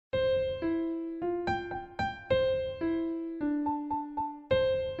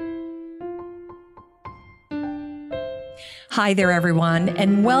Hi there, everyone,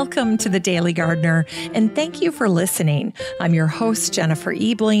 and welcome to The Daily Gardener, and thank you for listening. I'm your host, Jennifer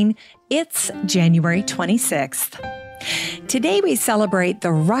Ebling. It's January 26th. Today we celebrate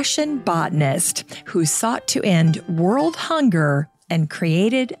the Russian botanist who sought to end world hunger and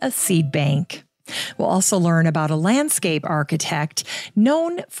created a seed bank. We'll also learn about a landscape architect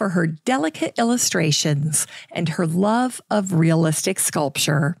known for her delicate illustrations and her love of realistic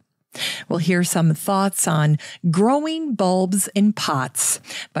sculpture. We'll hear some thoughts on growing bulbs in pots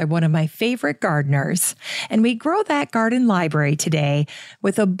by one of my favorite gardeners. And we grow that garden library today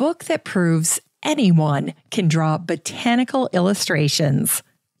with a book that proves anyone can draw botanical illustrations,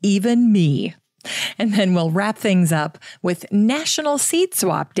 even me. And then we'll wrap things up with National Seed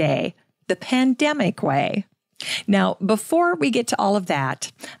Swap Day, the pandemic way. Now, before we get to all of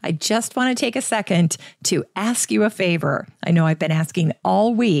that, I just want to take a second to ask you a favor. I know I've been asking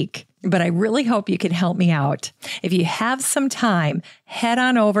all week, but I really hope you can help me out. If you have some time, head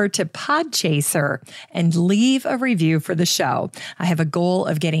on over to Podchaser and leave a review for the show. I have a goal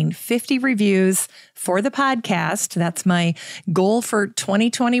of getting 50 reviews for the podcast. That's my goal for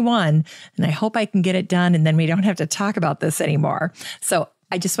 2021, and I hope I can get it done, and then we don't have to talk about this anymore. So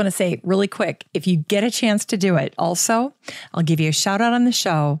I just want to say really quick, if you get a chance to do it, also, I'll give you a shout out on the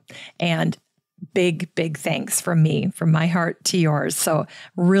show, and big thanks from me, from my heart to yours. So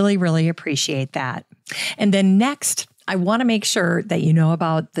really, really appreciate that. And then next, I want to make sure that you know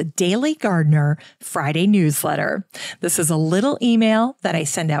about the Daily Gardener Friday newsletter. This is a little email that I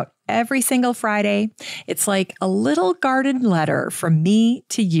send out every single Friday. It's like a little garden letter from me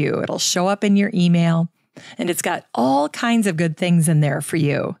to you. It'll show up in your email, and it's got all kinds of good things in there for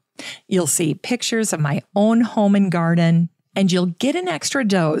you. You'll see pictures of my own home and garden, and you'll get an extra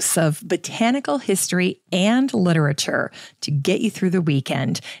dose of botanical history and literature to get you through the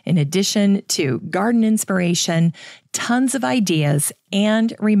weekend, in addition to garden inspiration, tons of ideas,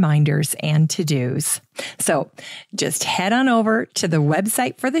 and reminders and to-dos. So just head on over to the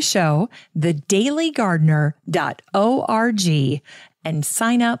website for the show, thedailygardener.org, and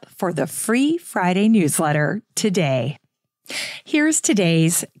sign up for the free Friday newsletter today. Here's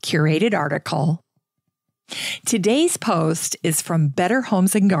today's curated article. Today's post is from Better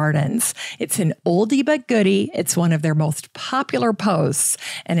Homes and Gardens. It's an oldie but goodie. It's one of their most popular posts,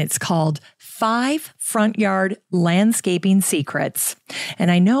 and it's called 5 Front Yard Landscaping Secrets. And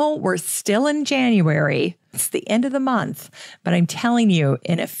I know we're still in January. It's the end of the month, but I'm telling you,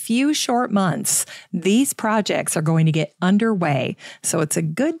 in a few short months, these projects are going to get underway. So it's a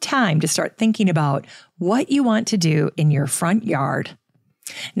good time to start thinking about what you want to do in your front yard.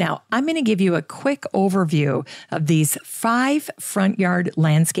 Now, I'm going to give you a quick overview of these 5 front yard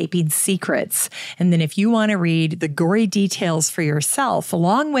landscaping secrets. And then if you want to read the gory details for yourself,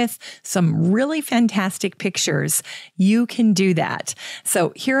 along with some really fantastic pictures, you can do that.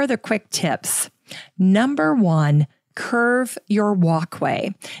 So here are the quick tips. Number 1, curve your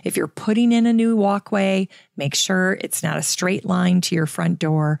walkway. If you're putting in a new walkway, make sure it's not a straight line to your front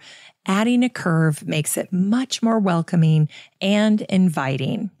door. Adding a curve makes it much more welcoming and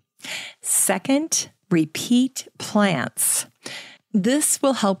inviting. Second, repeat plants. This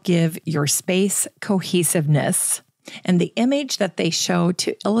will help give your space cohesiveness. And the image that they show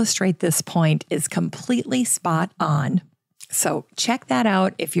to illustrate this point is completely spot on. So check that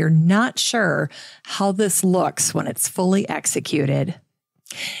out if you're not sure how this looks when it's fully executed.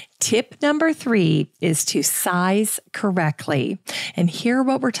 Tip number 3 is to size correctly. And here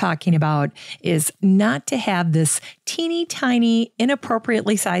what we're talking about is not to have this teeny tiny,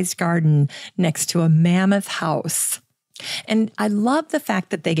 inappropriately sized garden next to a mammoth house. And I love the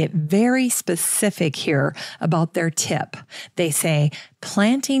fact that they get very specific here about their tip. They say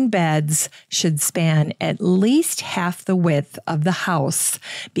planting beds should span at least half the width of the house,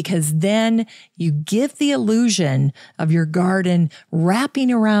 because then you give the illusion of your garden wrapping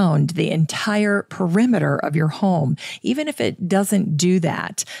around the entire perimeter of your home, even if it doesn't do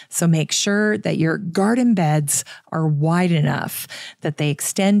that. So make sure that your garden beds are wide enough that they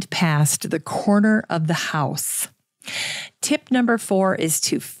extend past the corner of the house. Tip number 4 is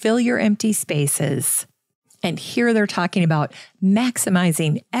to fill your empty spaces. And here they're talking about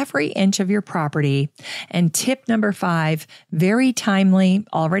maximizing every inch of your property. And tip number 5, very timely,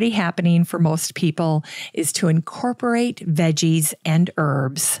 already happening for most people, is to incorporate veggies and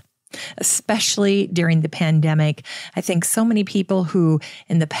herbs. Especially during the pandemic, I think so many people who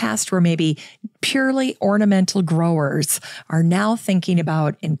in the past were maybe purely ornamental growers are now thinking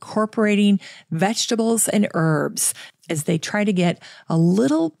about incorporating vegetables and herbs as they try to get a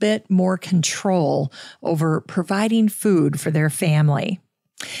little bit more control over providing food for their family.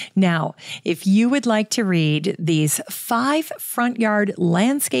 Now, if you would like to read these 5 front yard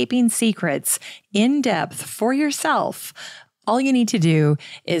landscaping secrets in depth for yourself, all you need to do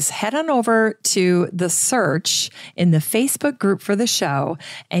is head on over to the search in the Facebook group for the show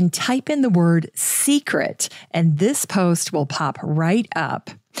and type in the word secret, and this post will pop right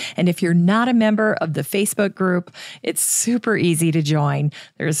up. And if you're not a member of the Facebook group, it's super easy to join.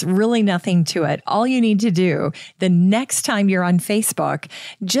 There's really nothing to it. All you need to do the next time you're on Facebook,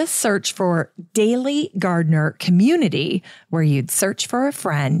 just search for Daily Gardener Community, where you'd search for a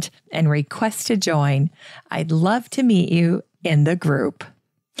friend and request to join. I'd love to meet you in the group.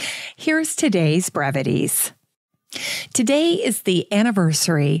 Here's today's brevities. Today is the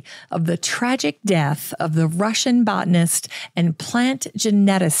anniversary of the tragic death of the Russian botanist and plant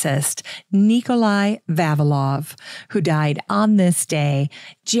geneticist Nikolai Vavilov, who died on this day,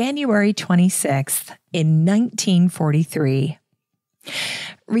 January 26th, in 1943.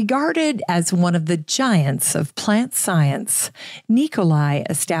 Regarded as one of the giants of plant science, Nikolai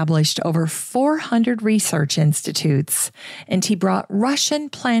established over 400 research institutes, and he brought Russian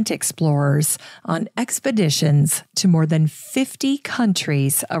plant explorers on expeditions to more than 50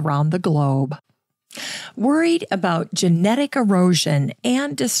 countries around the globe. Worried about genetic erosion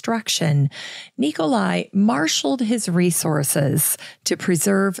and destruction, Nikolai marshaled his resources to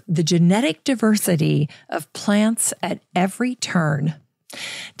preserve the genetic diversity of plants at every turn.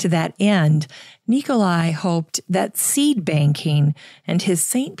 To that end, Nikolai hoped that seed banking and his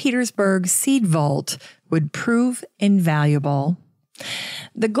St. Petersburg seed vault would prove invaluable.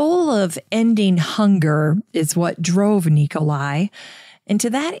 The goal of ending hunger is what drove Nikolai, and to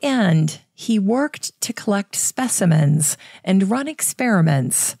that end, he worked to collect specimens and run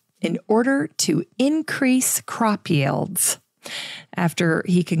experiments in order to increase crop yields. After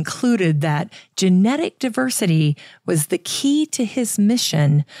he concluded that genetic diversity was the key to his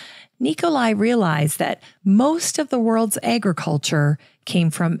mission, Nikolai realized that most of the world's agriculture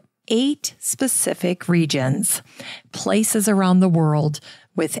came from 8 specific regions, places around the world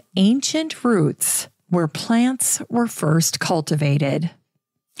with ancient roots where plants were first cultivated.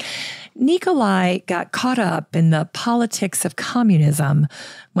 Nikolai got caught up in the politics of communism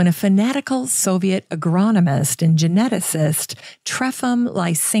when a fanatical Soviet agronomist and geneticist, Trefim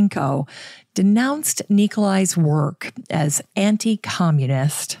Lysenko, denounced Nikolai's work as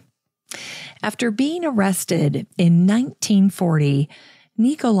anti-communist. After being arrested in 1940,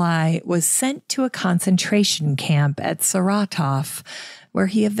 Nikolai was sent to a concentration camp at Saratov, where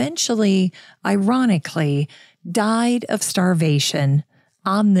he eventually, ironically, died of starvation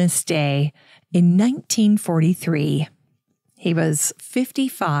on this day in 1943. He was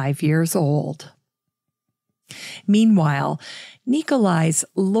 55 years old. Meanwhile, Nikolai's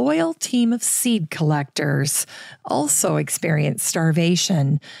loyal team of seed collectors also experienced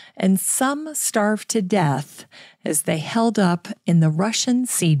starvation, and some starved to death as they held up in the Russian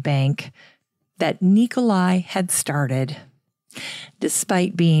seed bank that Nikolai had started.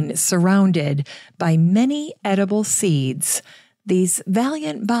 Despite being surrounded by many edible seeds, these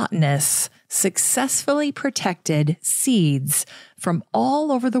valiant botanists successfully protected seeds from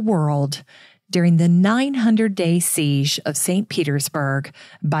all over the world during the 900-day siege of St. Petersburg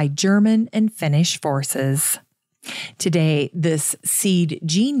by German and Finnish forces. Today, this seed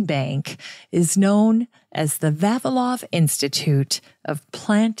gene bank is known as the Vavilov Institute of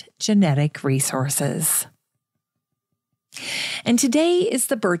Plant Genetic Resources. And today is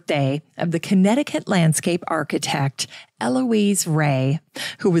the birthday of the Connecticut landscape architect Eloise Ray,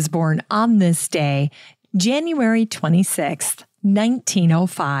 who was born on this day, January 26,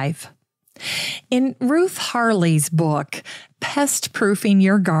 1905. In Ruth Harley's book, Pest Proofing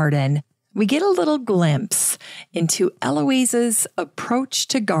Your Garden, we get a little glimpse into Eloise's approach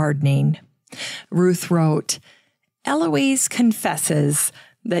to gardening. Ruth wrote, "Eloise confesses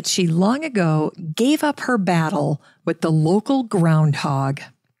that she long ago gave up her battle with the local groundhog.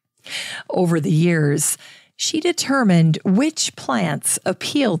 Over the years, she determined which plants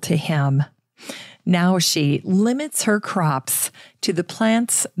appeal to him. Now she limits her crops to the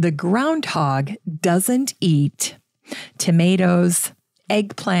plants the groundhog doesn't eat: tomatoes,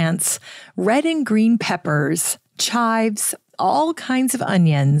 eggplants, red and green peppers, chives, all kinds of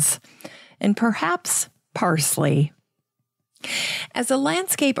onions, and perhaps parsley." As a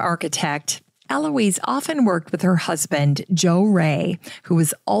landscape architect, Eloise often worked with her husband, Joe Ray, who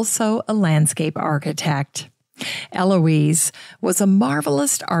was also a landscape architect. Eloise was a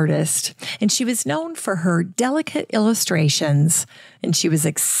marvelous artist, and she was known for her delicate illustrations, and she was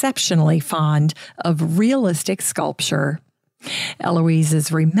exceptionally fond of realistic sculpture. Eloise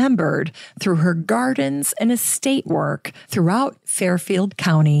is remembered through her gardens and estate work throughout Fairfield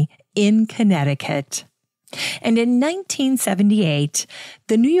County in Connecticut. And in 1978,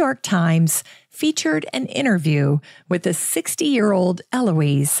 the New York Times featured an interview with the 60-year-old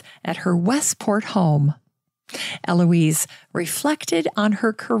Eloise at her Westport home. Eloise reflected on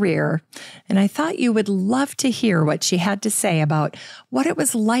her career, and I thought you would love to hear what she had to say about what it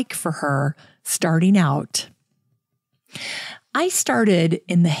was like for her starting out. I started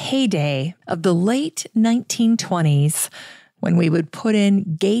in the heyday of the late 1920s when we would put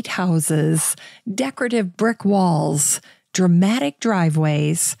in gatehouses, decorative brick walls, dramatic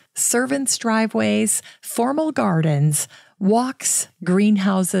driveways, servants' driveways, formal gardens, walks,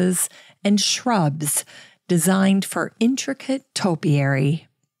 greenhouses, and shrubs designed for intricate topiary.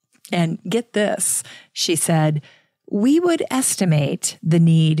 And get this, she said, we would estimate the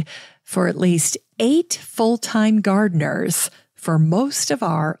need for at least 8 full-time gardeners for most of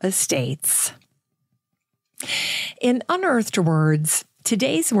our estates. In Unearthed Words,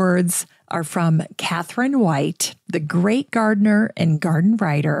 today's words are from Katharine White, the great gardener and garden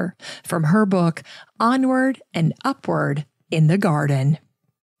writer, from her book Onward and Upward in the Garden.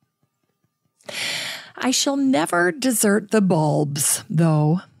 I shall never desert the bulbs,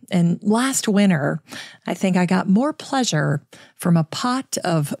 though, and last winter, I think I got more pleasure from a pot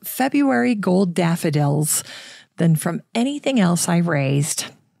of February gold daffodils than from anything else I raised,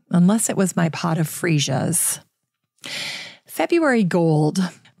 unless it was my pot of freesias. February gold,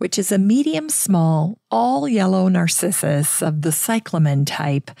 which is a medium-small, all-yellow narcissus of the cyclamen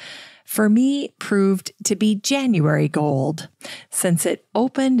type, for me proved to be January gold, since it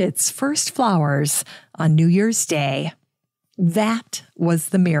opened its first flowers on New Year's Day. That was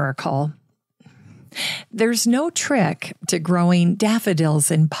the miracle. There's no trick to growing daffodils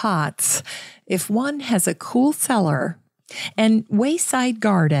in pots if one has a cool cellar. And Wayside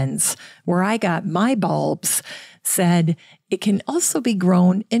Gardens, where I got my bulbs, said it can also be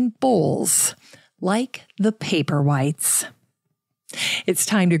grown in bowls, like the Paperwhites. It's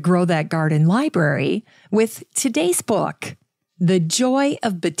time to grow that garden library with today's book, The Joy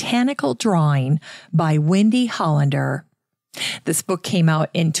of Botanical Drawing by Wendy Hollander. This book came out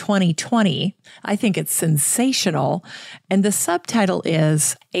in 2020. I think it's sensational. And the subtitle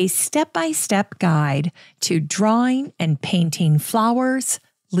is A Step-by-Step Guide to Drawing and Painting Flowers,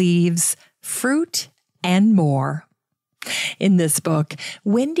 Leaves, Fruit, and More. In this book,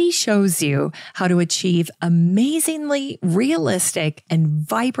 Wendy shows you how to achieve amazingly realistic and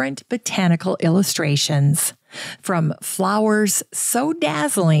vibrant botanical illustrations. From flowers so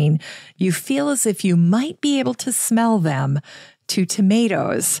dazzling you feel as if you might be able to smell them, to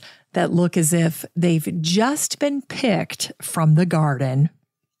tomatoes that look as if they've just been picked from the garden.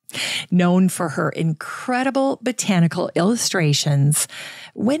 Known for her incredible botanical illustrations,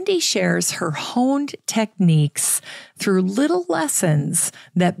 Wendy shares her honed techniques through little lessons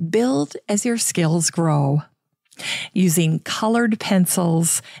that build as your skills grow. Using colored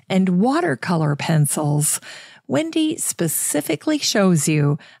pencils and watercolor pencils, Wendy specifically shows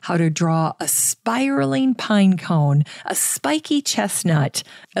you how to draw a spiraling pine cone, a spiky chestnut,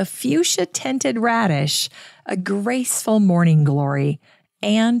 a fuchsia-tinted radish, a graceful morning glory,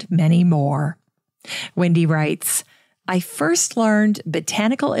 and many more. Wendy writes, I first learned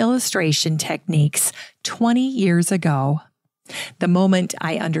botanical illustration techniques 20 years ago. The moment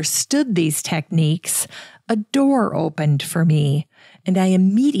I understood these techniques, a door opened for me, and I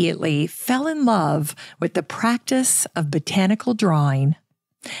immediately fell in love with the practice of botanical drawing.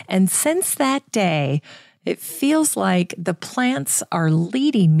 And since that day, it feels like the plants are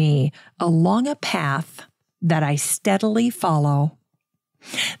leading me along a path that I steadily follow.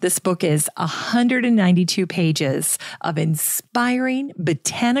 This book is 192 pages of inspiring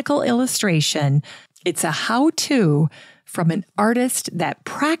botanical illustration. It's a how-to from an artist that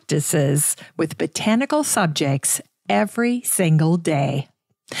practices with botanical subjects every single day.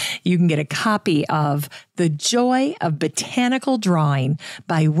 You can get a copy of The Joy of Botanical Drawing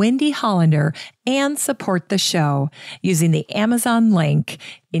by Wendy Hollander and support the show using the Amazon link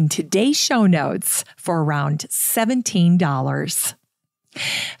in today's show notes for around $17.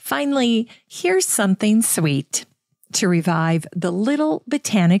 Finally, here's something sweet to revive the little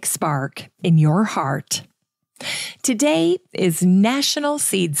botanic spark in your heart. Today is National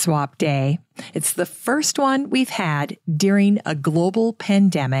Seed Swap Day. It's the first one we've had during a global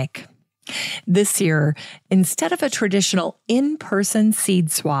pandemic. This year, instead of a traditional in-person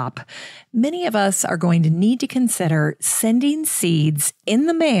seed swap, many of us are going to need to consider sending seeds in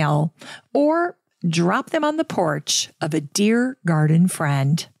the mail or drop them on the porch of a dear garden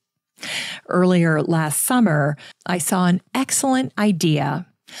friend. Earlier last summer, I saw an excellent idea.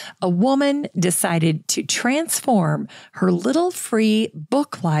 A woman decided to transform her little free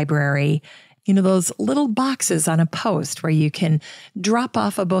book library, those little boxes on a post where you can drop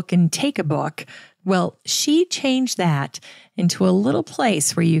off a book and take a book. Well, she changed that into a little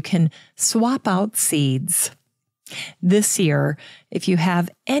place where you can swap out seeds. This year, if you have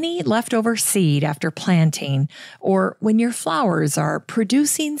any leftover seed after planting, or when your flowers are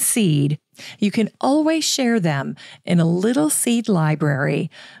producing seed, you can always share them in a little seed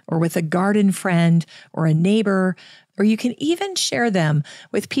library or with a garden friend or a neighbor, or you can even share them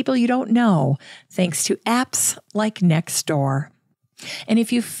with people you don't know, thanks to apps like Nextdoor. And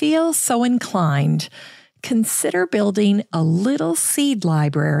if you feel so inclined, consider building a little seed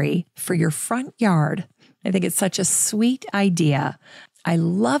library for your front yard. I think it's such a sweet idea. I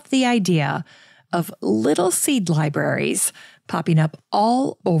love the idea of little seed libraries popping up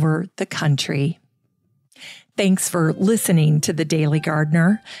all over the country. Thanks for listening to The Daily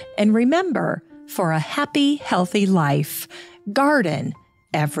Gardener. And remember, for a happy, healthy life, garden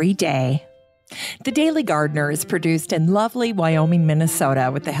every day. The Daily Gardener is produced in lovely Wyoming, Minnesota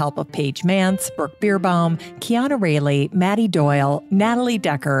with the help of Paige Mance, Brooke Bierbaum, Kiana Rayleigh, Maddie Doyle, Natalie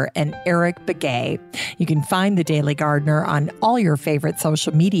Decker, and Eric Begay. You can find The Daily Gardener on all your favorite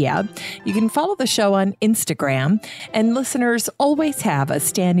social media. You can follow the show on Instagram, and listeners always have a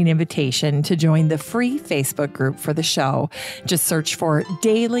standing invitation to join the free Facebook group for the show. Just search for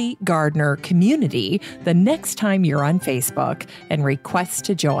Daily Gardener Community the next time you're on Facebook and request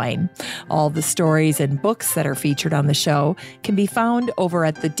to join. All the stories and books that are featured on the show can be found over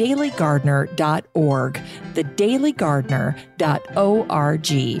at thedailygardener.org,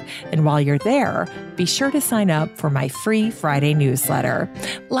 thedailygardener.org. And while you're there, be sure to sign up for my free Friday newsletter.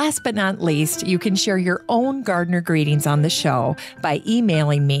 Last but not least, you can share your own gardener greetings on the show by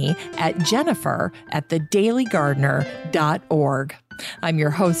emailing me at jennifer@thedailygardener.org. I'm your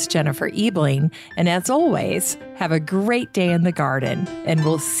host, Jennifer Ebling, and as always, have a great day in the garden, and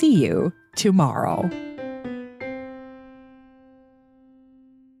we'll see you tomorrow.